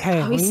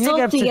 Okay, We still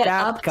have to get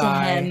that up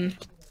guy. to him.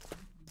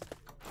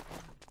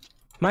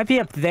 Might be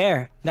up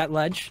there, that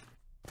ledge.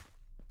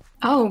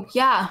 Oh,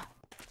 yeah.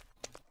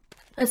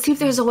 Let's see if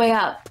there's a way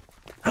up.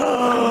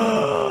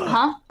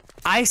 Huh?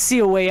 I see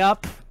a way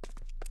up.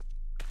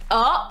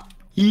 Oh!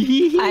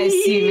 I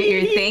see what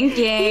you're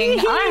thinking.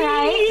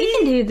 Alright, we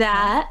can do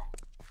that.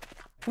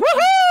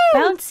 Woohoo!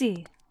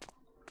 Bouncy.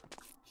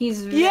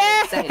 He's very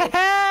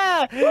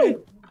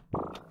excited.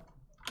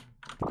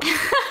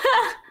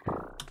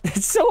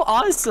 It's so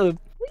awesome.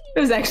 It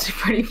was actually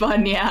pretty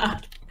fun, yeah.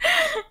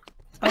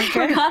 I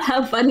forgot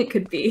how fun it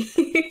could be.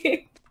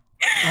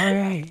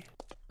 Alright.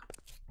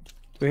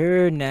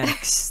 We're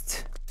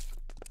next.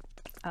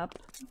 Up.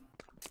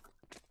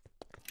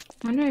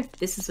 I wonder if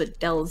this is what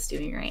Dell's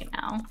doing right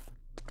now.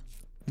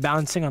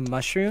 Bouncing on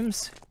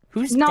mushrooms?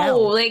 Who's No,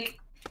 Del? like,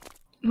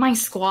 my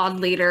squad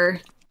leader.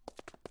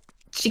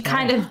 She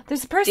kind of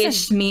There's a person.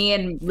 dished me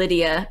and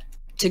Lydia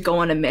to go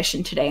on a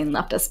mission today and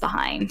left us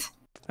behind.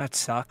 That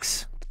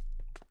sucks.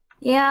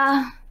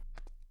 Yeah.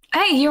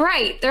 Hey, you're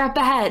right. They're up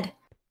ahead.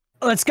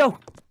 Let's go.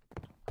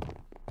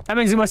 That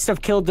means we must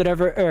have killed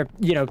whatever, or,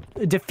 you know,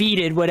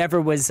 defeated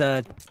whatever was,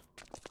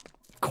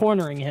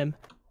 cornering him.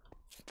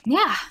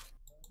 Yeah.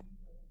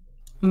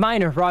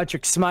 Miner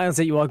Roderick smiles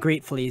at you all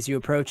gratefully as you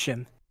approach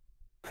him.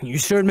 You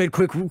sure made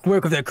quick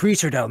work of that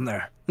creature down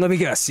there. Let me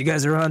guess, you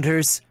guys are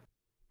hunters?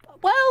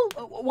 Well,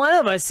 one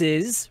of us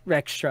is,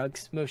 Rex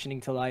shrugs, motioning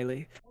to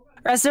Lily.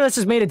 The rest of us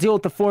just made a deal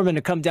with the foreman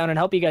to come down and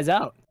help you guys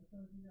out.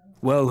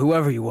 Well,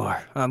 whoever you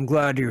are, I'm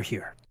glad you're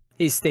here,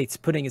 he states,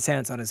 putting his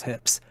hands on his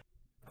hips.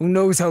 Who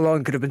knows how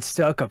long could have been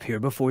stuck up here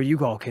before you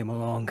all came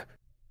along.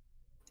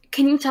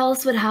 Can you tell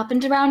us what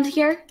happened around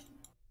here?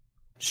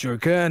 Sure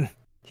can,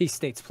 he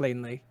states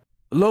plainly.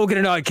 Logan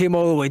and I came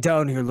all the way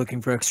down here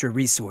looking for extra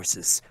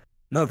resources.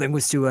 Nothing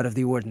was too out of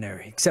the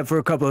ordinary, except for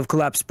a couple of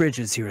collapsed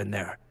bridges here and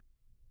there.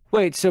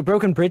 Wait, so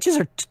broken bridges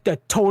are a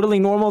totally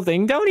normal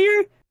thing down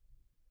here?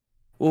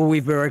 Well,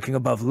 we've been working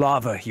above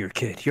lava here,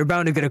 kid. You're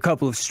bound to get a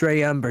couple of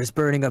stray embers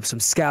burning up some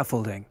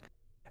scaffolding.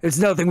 It's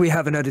nothing we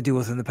haven't had to deal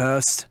with in the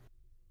past.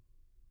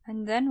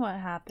 And then what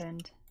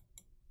happened?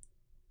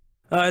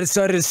 I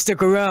decided to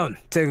stick around,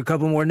 take a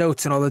couple more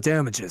notes on all the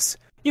damages.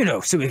 You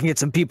know, so we can get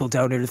some people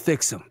down here to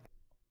fix them.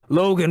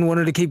 Logan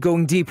wanted to keep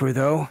going deeper,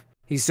 though.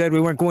 He said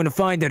we weren't going to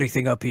find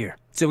anything up here,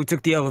 so we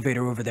took the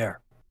elevator over there.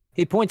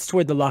 He points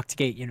toward the locked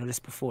gate you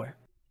noticed before.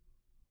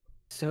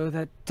 So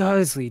that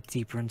does lead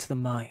deeper into the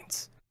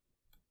mines.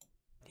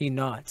 He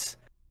nods.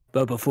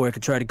 But before I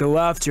could try to go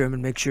after him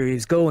and make sure he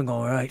was going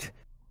all right,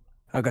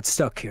 I got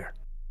stuck here.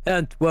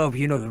 And, well,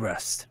 you know the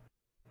rest.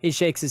 He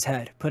shakes his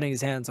head, putting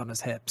his hands on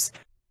his hips.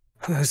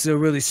 It's a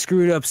really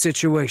screwed up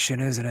situation,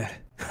 isn't it?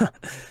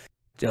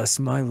 Just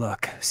my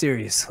luck,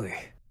 seriously.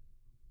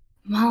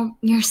 Well,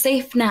 you're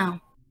safe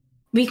now.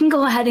 We can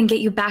go ahead and get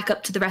you back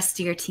up to the rest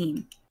of your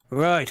team.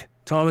 Right.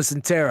 Thomas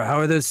and Tara, how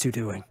are those two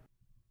doing?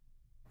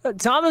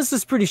 Thomas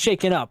is pretty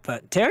shaken up,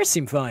 but Tara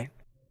seemed fine.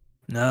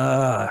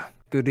 Nah,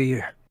 good to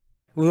hear.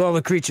 With all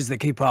the creatures that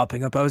keep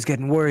popping up, I was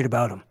getting worried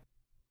about them.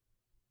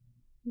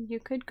 You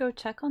could go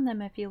check on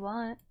them if you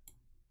want.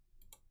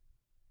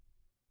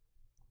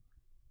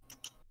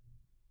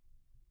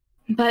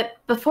 But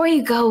before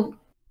you go,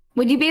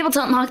 would you be able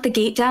to unlock the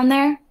gate down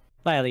there?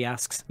 Lily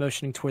asks,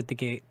 motioning toward the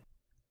gate.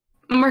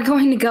 We're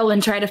going to go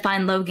and try to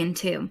find Logan,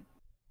 too.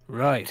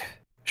 Right.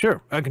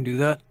 Sure, I can do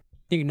that.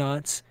 He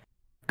nods.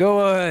 Go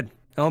ahead.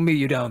 I'll meet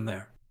you down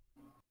there.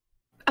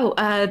 Oh,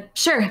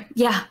 sure,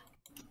 yeah.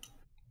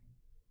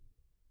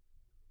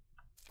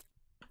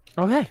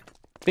 Okay.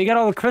 We got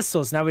all the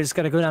crystals, now we just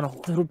gotta go down a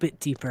little bit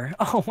deeper.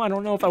 Oh, I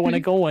don't know if I want to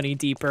go any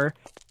deeper.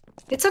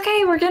 It's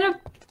okay, we're gonna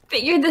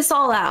figure this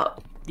all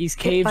out. These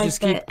caves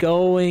just keep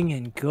going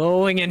and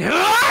going and...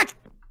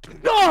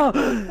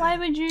 Oh! Why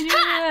would you do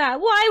that?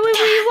 Why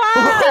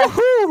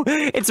would we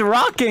laugh? It's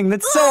rocking!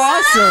 That's so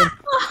awesome!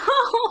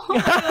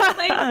 Oh, I don't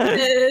like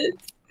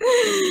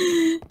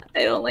this.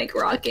 I don't like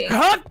rocking.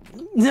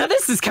 Now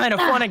this is kind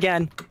of fun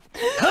again.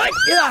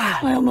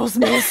 I almost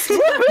missed.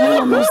 I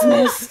almost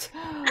missed.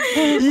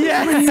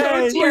 Yes!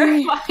 So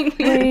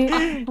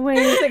terrifying. Wait.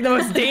 It's like the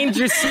most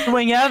dangerous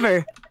swing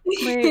ever.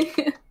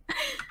 Wait.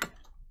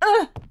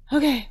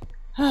 Okay.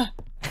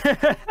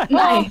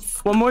 Nice.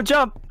 One more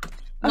jump.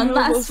 One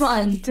last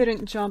one.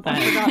 Didn't jump. I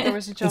forgot there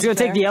was a jump. He's gonna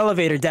take the there.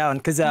 elevator down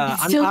because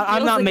I'm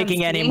not like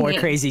making I'm any more spinning.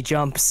 crazy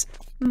jumps.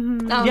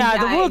 Mhm. Oh, Yeah,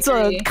 the I world's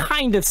agree.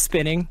 kind of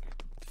spinning.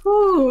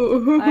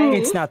 Ooh.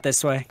 It's not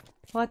this way.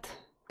 What?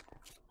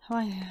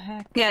 What the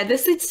heck? Yeah,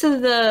 this leads to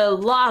the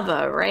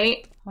lava,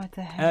 right? What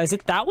the heck? Is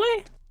it that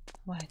way?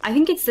 What? I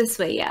think it's this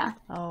way, yeah.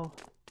 Oh.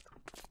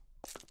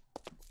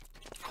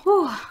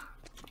 Whew.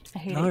 I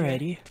hate it.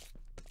 Alrighty.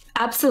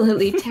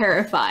 Absolutely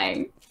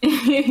terrifying.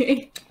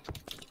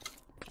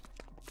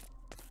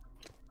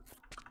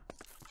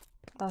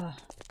 Oh.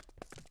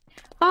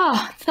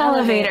 Oh, it's the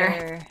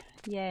elevator.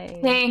 Yay.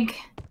 Thank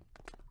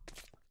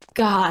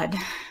God.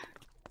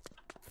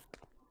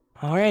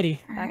 Alrighty.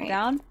 Back Alright.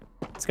 down?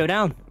 Let's go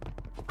down.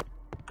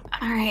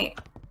 Alright.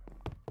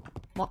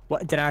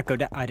 What did I go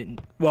down? I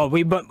didn't. Well,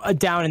 we went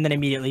down and then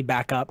immediately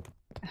back up.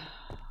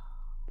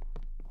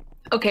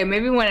 Okay,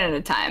 maybe one at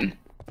a time.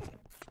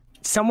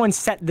 Someone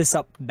set this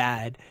up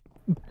bad.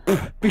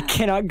 We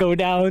cannot go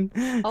down.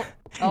 Oh.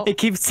 It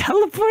keeps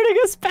teleporting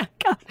us back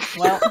up.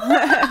 Well.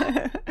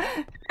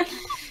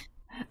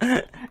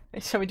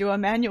 Shall we do a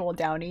manual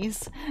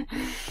downies?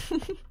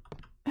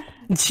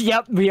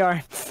 Yep, we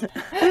are.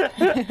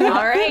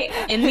 Alright,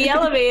 in the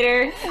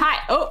elevator. Hi.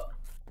 Oh.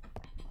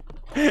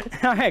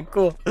 Alright,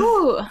 cool.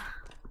 Ooh.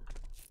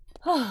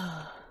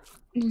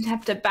 Just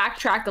have to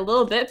backtrack a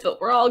little bit,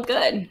 but we're all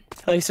good.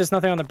 At least there's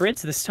nothing on the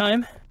bridge this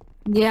time.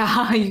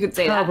 Yeah, you could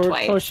say that we're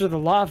twice. closer to the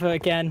lava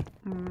again.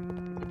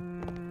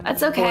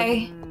 That's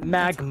okay.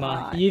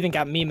 Magma. You even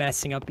got me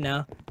messing up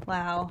now.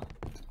 Wow.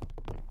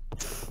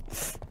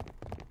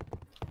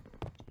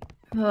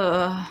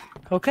 Ugh.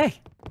 Okay.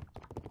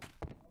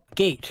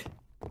 Gate.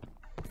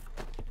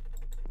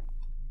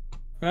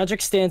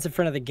 Roderick stands in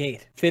front of the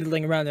gate,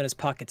 fiddling around in his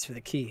pockets for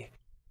the key.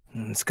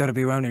 It's gotta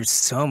be around here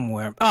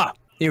somewhere. Ah,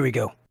 here we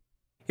go.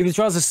 He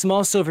withdraws a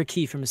small silver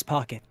key from his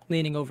pocket,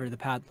 leaning over the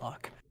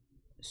padlock.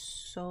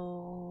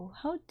 So,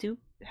 how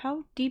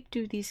deep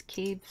do these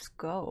caves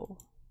go?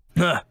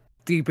 Huh,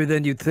 deeper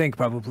than you'd think,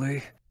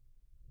 probably.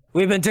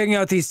 We've been digging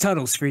out these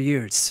tunnels for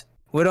years.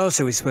 Where else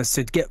are we supposed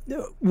to get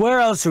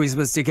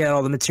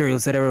all the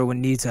materials that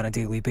everyone needs on a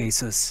daily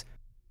basis?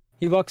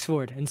 He walks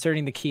forward,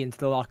 inserting the key into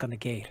the lock on the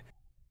gate.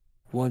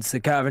 Once the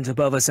caverns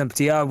above us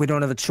empty out, we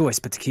don't have a choice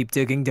but to keep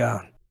digging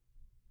down.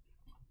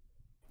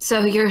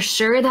 So you're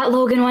sure that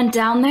Logan went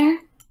down there?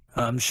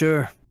 I'm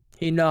sure.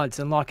 He nods,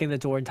 unlocking the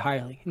door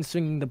entirely and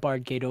swinging the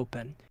barred gate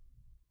open.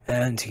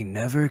 And he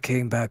never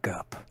came back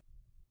up.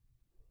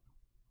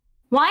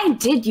 Why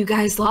did you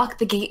guys lock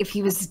the gate if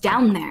he was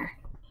down there?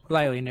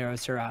 Lily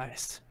narrows her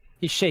eyes.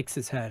 He shakes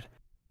his head.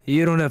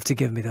 You don't have to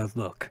give me that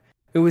look.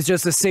 It was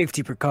just a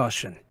safety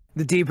precaution.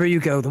 The deeper you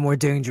go, the more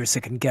dangerous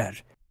it can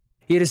get.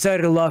 He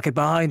decided to lock it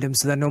behind him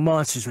so that no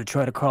monsters would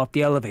try to crawl up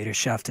the elevator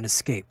shaft and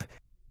escape.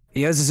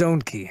 He has his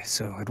own key,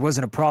 so it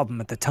wasn't a problem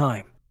at the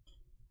time.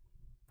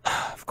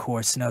 Of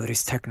course, now that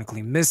he's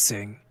technically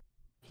missing,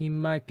 he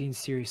might be in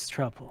serious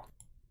trouble.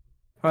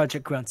 Roger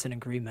grunts in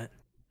agreement.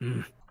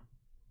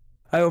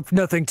 I hope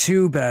nothing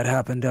too bad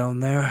happened down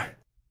there.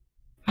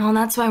 Well,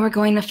 that's why we're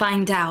going to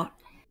find out.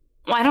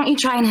 Why don't you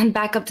try and head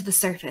back up to the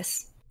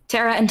surface?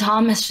 Tara and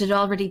Thomas should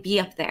already be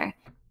up there.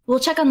 We'll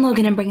check on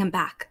Logan and bring him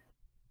back.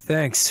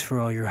 Thanks for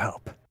all your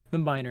help. The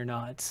miner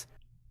nods.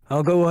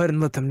 I'll go ahead and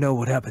let them know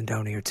what happened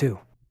down here, too.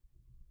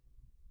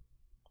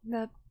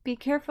 Be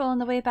careful on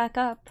the way back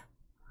up.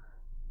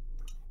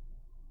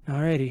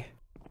 Alrighty.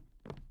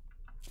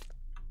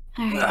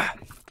 Alright.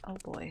 Oh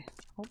boy.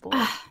 Oh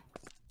boy.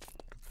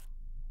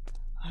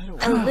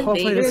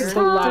 Hopefully this is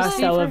the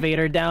last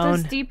elevator down.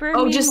 Does deeper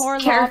mean just more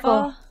careful.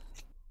 lava?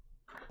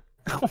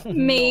 Oh,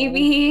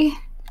 Maybe. No.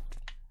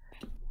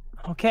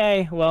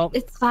 Okay, well.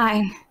 It's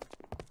fine.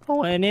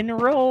 When in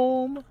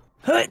Rome.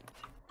 Hut!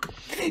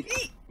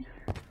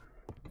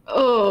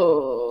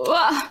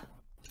 Oh.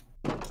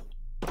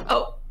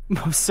 Oh.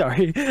 I'm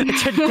sorry. I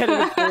tried to get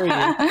it for you.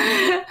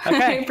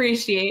 Okay. I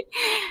appreciate.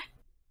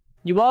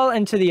 You all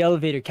enter the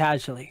elevator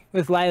casually,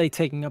 with Lily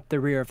taking up the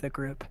rear of the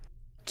group.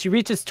 She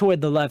reaches toward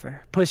the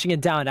lever, pushing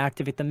it down to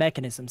activate the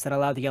mechanisms that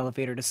allow the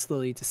elevator to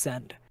slowly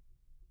descend.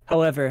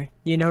 However,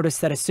 you notice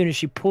that as soon as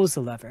she pulls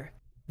the lever,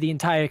 the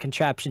entire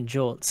contraption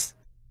jolts.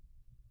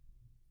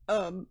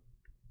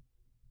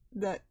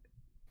 That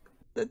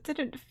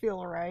didn't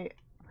feel right.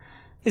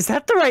 Is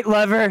that the right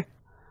lever?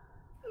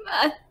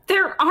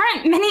 There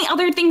aren't many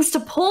other things to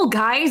pull,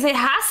 guys. It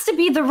has to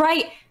be the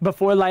right...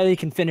 Before Lily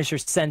can finish her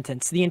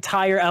sentence, the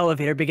entire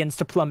elevator begins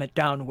to plummet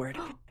downward.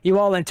 You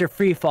all enter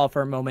freefall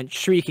for a moment,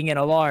 shrieking in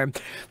alarm.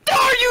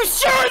 Are you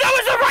sure that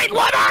was the right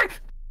lever?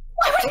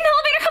 Why would an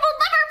elevator have a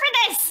lever for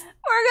this?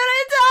 We're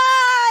gonna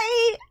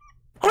die!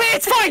 Okay,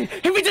 it's fine!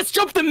 If we just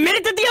jump the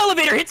minute that the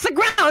elevator hits the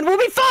ground, we'll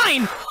be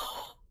fine!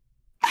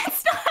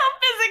 That's not how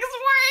physics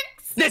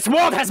works! This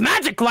world has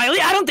magic, Lily!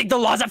 I don't think the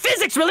laws of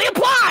physics really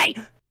apply!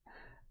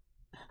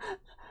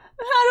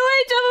 How do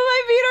I jump if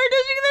my feet are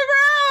touching the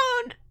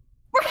ground?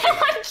 We're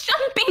not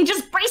jumping!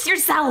 Just brace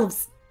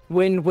yourselves!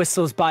 Wind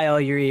whistles by all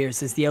your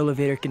ears as the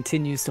elevator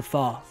continues to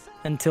fall,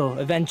 until,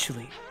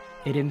 eventually,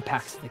 it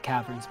impacts the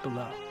caverns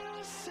below.